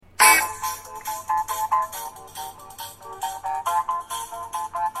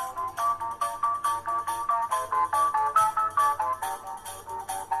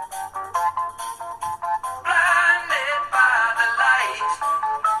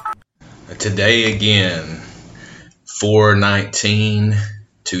Today again,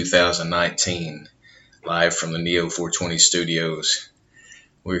 4/19/2019, live from the Neo 420 studios.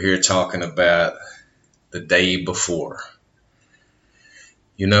 We're here talking about the day before.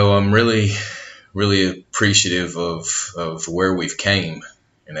 I'm really appreciative of where we've came,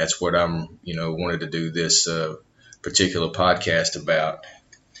 and that's what I'm, wanted to do this particular podcast about,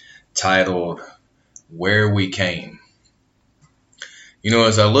 titled Where We Came.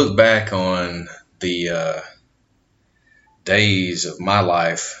 As I look back on the days of my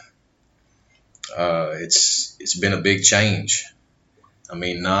life, it's been a big change. I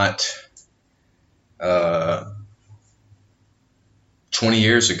mean, not 20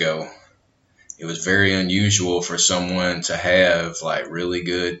 years ago, it was very unusual for someone to have like really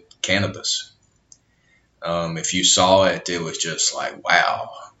good cannabis. If you saw it, it was just like, wow,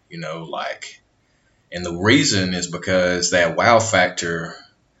 and the reason is because that wow factor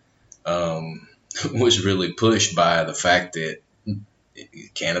was really pushed by the fact that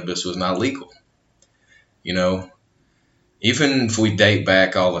cannabis was not legal. Even if we date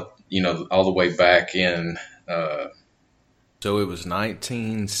back all the way back in. So it was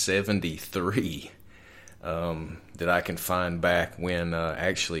 1973 that I can find back when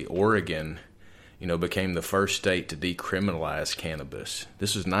actually Oregon, became the first state to decriminalize cannabis.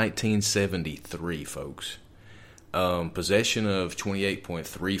 This was 1973, folks. Possession of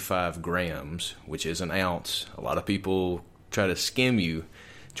 28.35 grams, which is an ounce. A lot of people try to skim you.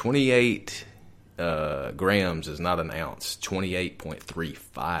 28 grams is not an ounce.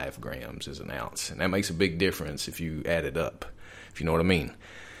 28.35 grams is an ounce. And that makes a big difference if you add it up, if you know what I mean.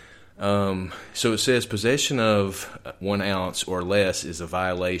 So it says possession of 1 ounce or less is a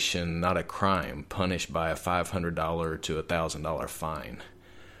violation, not a crime, punished by a $500 to $1,000 fine.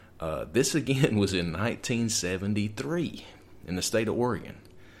 This again was in 1973 in the state of Oregon.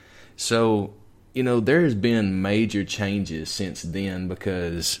 So, there has been major changes since then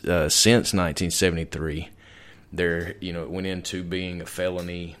because since 1973, there, it went into being a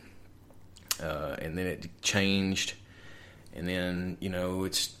felony, and then it changed, and then,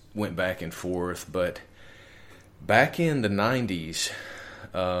 it's went back and forth. But back in the 90s,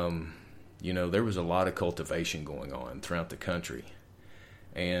 there was a lot of cultivation going on throughout the country.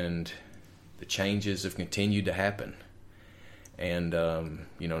 And the changes have continued to happen. And,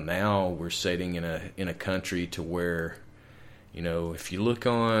 now we're sitting in a country to where, if you look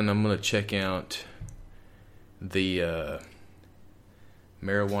on, I'm going to check out the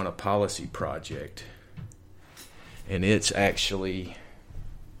Marijuana Policy Project. And it's actually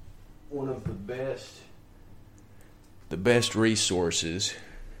one of the best resources.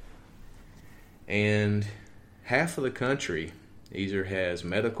 And half of the country either has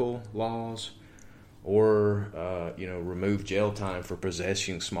medical laws or, remove jail time for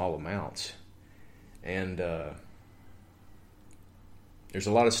possessing small amounts. And there's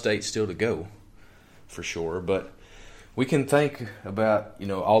a lot of states still to go, for sure. But we can think about,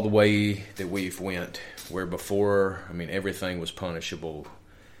 all the way that we've went, where before, everything was punishable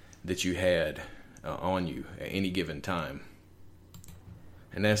that you had on you at any given time.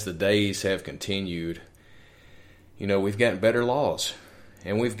 And as the days have continued, we've gotten better laws,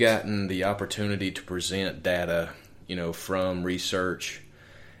 and we've gotten the opportunity to present data, from research,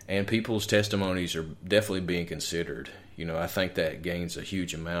 and people's testimonies are definitely being considered. I think that gains a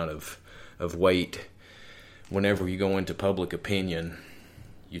huge amount of weight whenever you go into public opinion.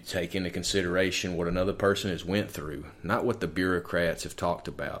 You take into consideration what another person has went through, not what the bureaucrats have talked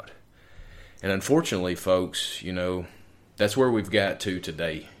about. And unfortunately, folks, that's where we've got to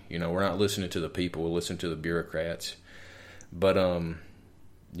today. We're not listening to the people, we're listening to the bureaucrats. But,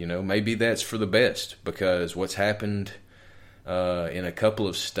 maybe that's for the best, because what's happened in a couple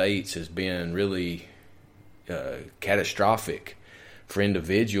of states has been really catastrophic for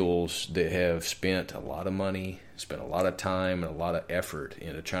individuals that have spent a lot of money, spent a lot of time and a lot of effort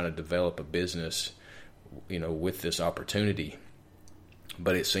into trying to develop a business, with this opportunity.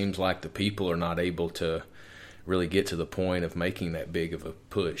 But it seems like the people are not able to really get to the point of making that big of a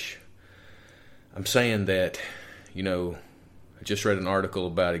push. I'm saying that, I just read an article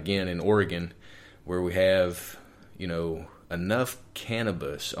about, again, in Oregon, where we have, enough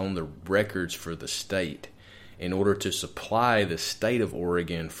cannabis on the records for the state in order to supply the state of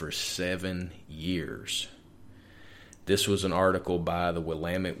Oregon for 7 years. This was an article by the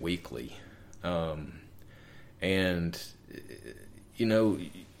Willamette Weekly. And,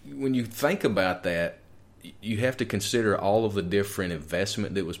 when you think about that, you have to consider all of the different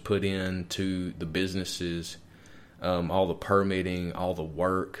investment that was put into the businesses, all the permitting, all the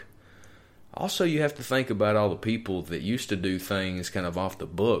work, Also, you have to think about all the people that used to do things kind of off the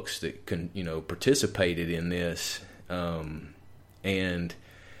books that participated in this, and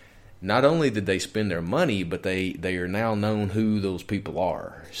not only did they spend their money, but they are now known who those people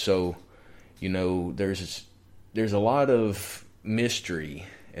are. So, there's a lot of mystery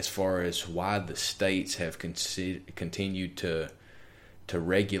as far as why the states have continued to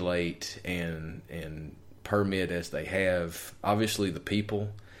regulate and permit as they have. Obviously, the people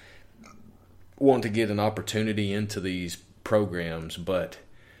want to get an opportunity into these programs, but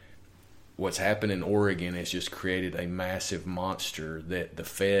what's happened in Oregon has just created a massive monster that the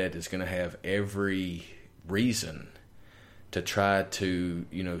Fed is going to have every reason to try to,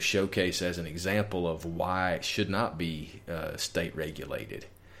 showcase as an example of why it should not be state regulated,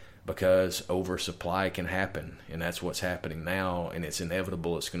 because oversupply can happen, and that's what's happening now, and it's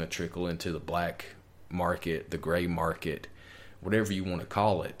inevitable. It's going to trickle into the black market, the gray market, whatever you want to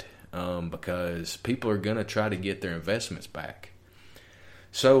call it, because people are going to try to get their investments back.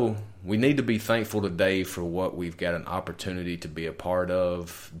 So we need to be thankful today for what we've got an opportunity to be a part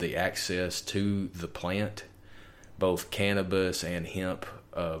of, the access to the plant, both cannabis and hemp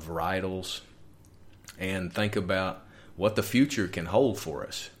varietals, and think about what the future can hold for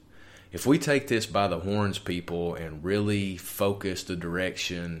us. If we take this by the horns, people, and really focus the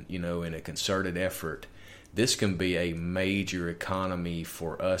direction, in a concerted effort, this can be a major economy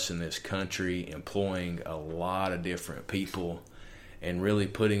for us in this country, employing a lot of different people and really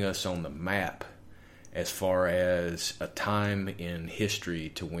putting us on the map as far as a time in history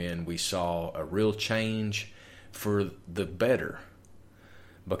to when we saw a real change for the better.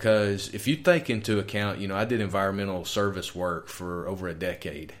 Because if you take into account, I did environmental service work for over a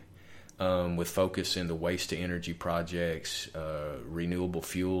decade, with focus into waste to energy projects, renewable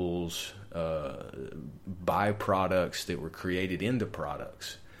fuels, byproducts that were created into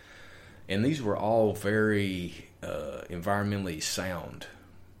products. And these were all very environmentally sound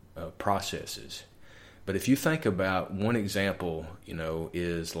processes. But if you think about one example,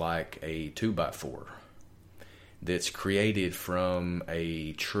 is like a 2x4 that's created from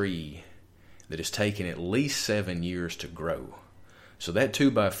a tree that has taken at least 7 years to grow. So that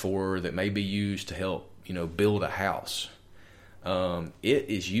 2x4 that may be used to help, build a house, it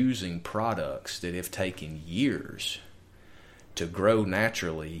is using products that have taken years to grow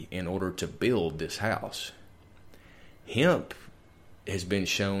naturally in order to build this house. Hemp has been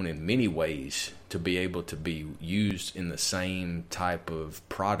shown in many ways to be able to be used in the same type of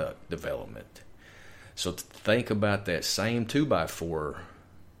product development. So think about that same 2x4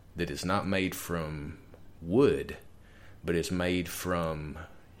 that is not made from wood, but is made from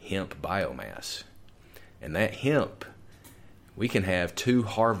hemp biomass. And that hemp, we can have 2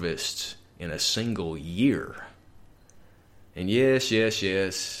 harvests in a single year. And yes,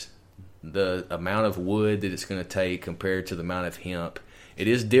 the amount of wood that it's going to take compared to the amount of hemp, it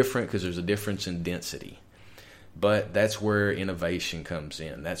is different because there's a difference in density. But that's where innovation comes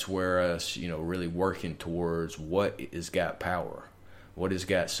in. That's where us, really working towards what has got power, what has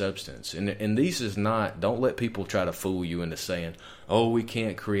got substance. And these is not, don't let people try to fool you into saying, oh, we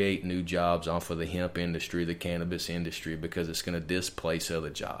can't create new jobs off of the hemp industry, the cannabis industry, because it's going to displace other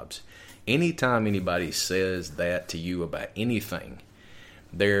jobs. Anytime anybody says that to you about anything,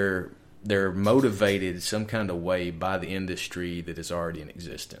 they're motivated some kind of way by the industry that is already in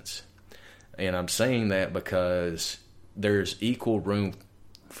existence. And I'm saying that because there's equal room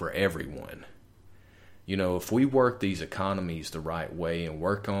for everyone. If we work these economies the right way and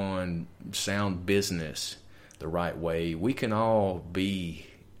work on sound business the right way, we can all be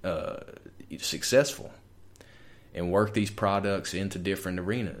successful and work these products into different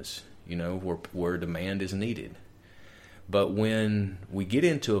arenas, where demand is needed. But when we get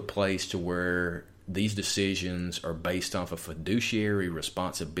into a place to where these decisions are based off a fiduciary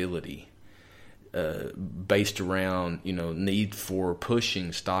responsibility, based around need for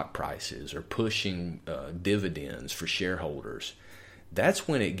pushing stock prices or pushing dividends for shareholders, that's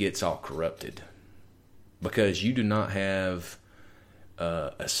when it gets all corrupted, because you do not have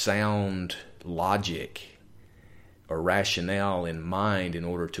a sound logic or rationale in mind in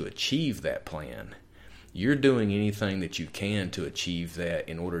order to achieve that plan. You're doing anything that you can to achieve that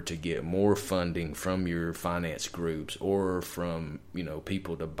in order to get more funding from your finance groups or from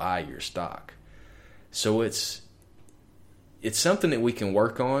people to buy your stock. So it's something that we can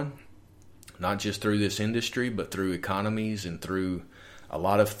work on, not just through this industry, but through economies and through a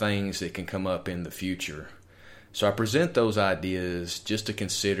lot of things that can come up in the future. So I present those ideas just to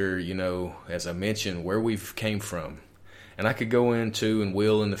consider, as I mentioned, where we've came from. And I could go into, and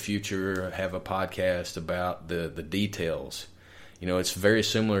will in the future, have a podcast about the details, It's very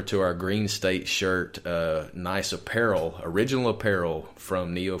similar to our Green State shirt, nice apparel, original apparel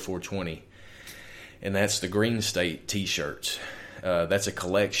from Neo 420. And that's the Green State t-shirts. That's a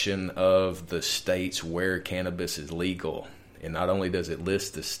collection of the states where cannabis is legal. And not only does it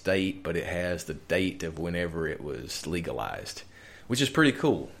list the state, but it has the date of whenever it was legalized, which is pretty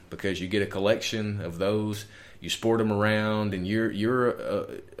cool because you get a collection of those, you sport them around, and you're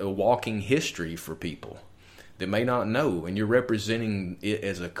a walking history for people that may not know, and you're representing it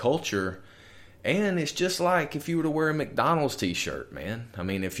as a culture. And it's just like if you were to wear a McDonald's t-shirt, man. I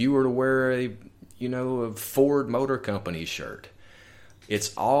mean, if you were to wear a Ford Motor Company shirt,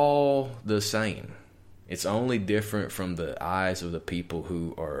 it's all the same. It's only different from the eyes of the people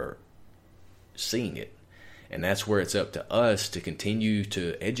who are seeing it. And that's where it's up to us to continue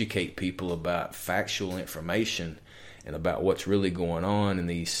to educate people about factual information and about what's really going on in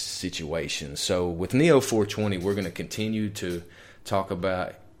these situations. So with Neo 420, we're going to continue to talk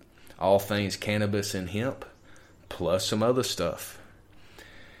about all things cannabis and hemp, plus some other stuff.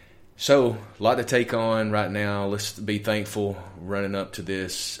 So, a lot to take on right now. Let's be thankful running up to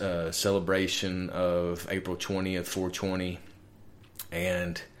this celebration of April 20th, 420,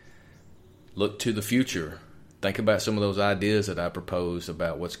 and look to the future. Think about some of those ideas that I proposed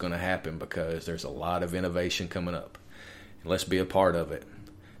about what's going to happen, because there's a lot of innovation coming up. And let's be a part of it.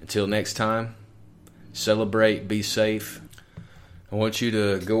 Until next time, celebrate, be safe. I want you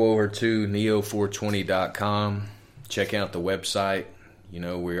to go over to neo420.com, check out the website.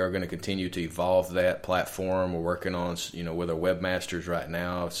 We are going to continue to evolve that platform. We're working on, with our webmasters right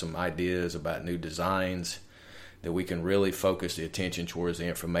now, some ideas about new designs that we can really focus the attention towards the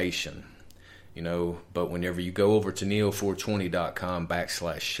information. But whenever you go over to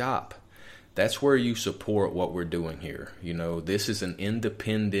neo420.com/shop, that's where you support what we're doing here. This is an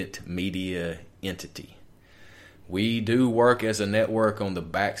independent media entity. We do work as a network on the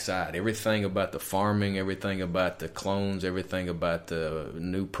backside. Everything about the farming, everything about the clones, everything about the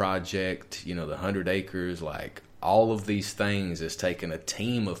new project, the 100 acres, like all of these things is taking a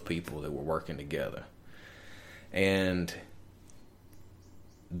team of people that were working together. And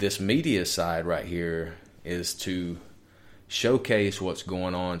this media side right here is to showcase what's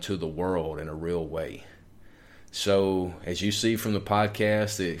going on to the world in a real way. So, as you see from the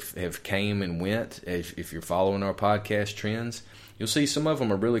podcasts that have came and went, if you're following our podcast trends, you'll see some of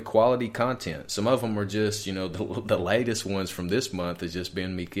them are really quality content. Some of them are just, the latest ones from this month has just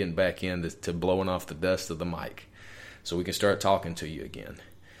been me getting back in to blowing off the dust of the mic so we can start talking to you again.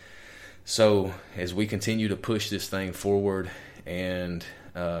 So, as we continue to push this thing forward, and,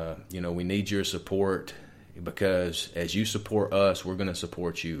 we need your support, because as you support us, we're going to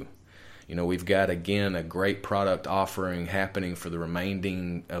support you. We've got, again, a great product offering happening for the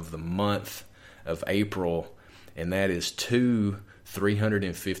remaining of the month of April, and that is 2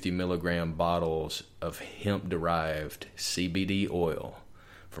 350 milligram bottles of hemp-derived CBD oil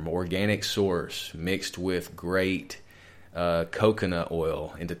from organic source mixed with great coconut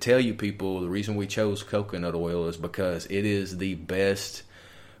oil. And to tell you people, the reason we chose coconut oil is because it is the best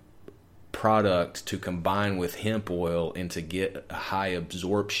product to combine with hemp oil and to get a high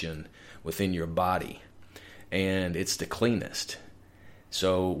absorption within your body, and it's the cleanest.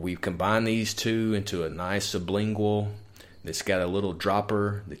 So we've combined these two into a nice sublingual that's got a little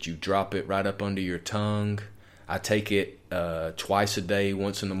dropper that you drop it right up under your tongue. I take it twice a day,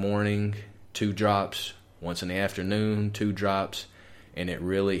 once in the morning, 2 drops, once in the afternoon, 2 drops, and it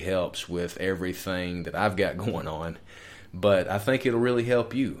really helps with everything that I've got going on. But I think it'll really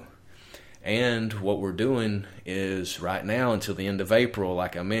help you. And what we're doing is right now until the end of April,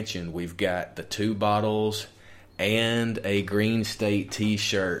 like I mentioned, we've got the 2 bottles and a Green State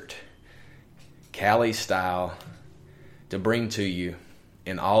t-shirt, Cali style, to bring to you.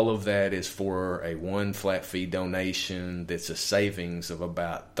 And all of that is for a 1 flat fee donation that's a savings of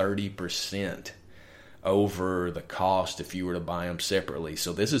about 30% over the cost if you were to buy them separately.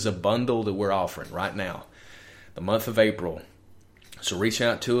 So this is a bundle that we're offering right now, the month of April. So reach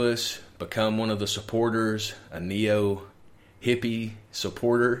out to us, become one of the supporters, a Neo hippie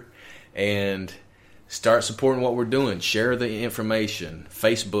supporter, and start supporting what we're doing. Share the information.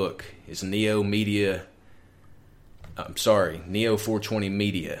 Facebook is Neo 420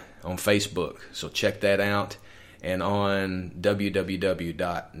 Media on Facebook. So check that out, and on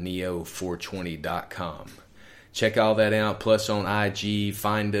www.neo420.com. Check all that out, plus on IG.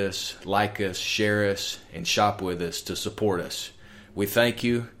 Find us, like us, share us, and shop with us to support us. We thank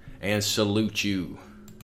you and salute you.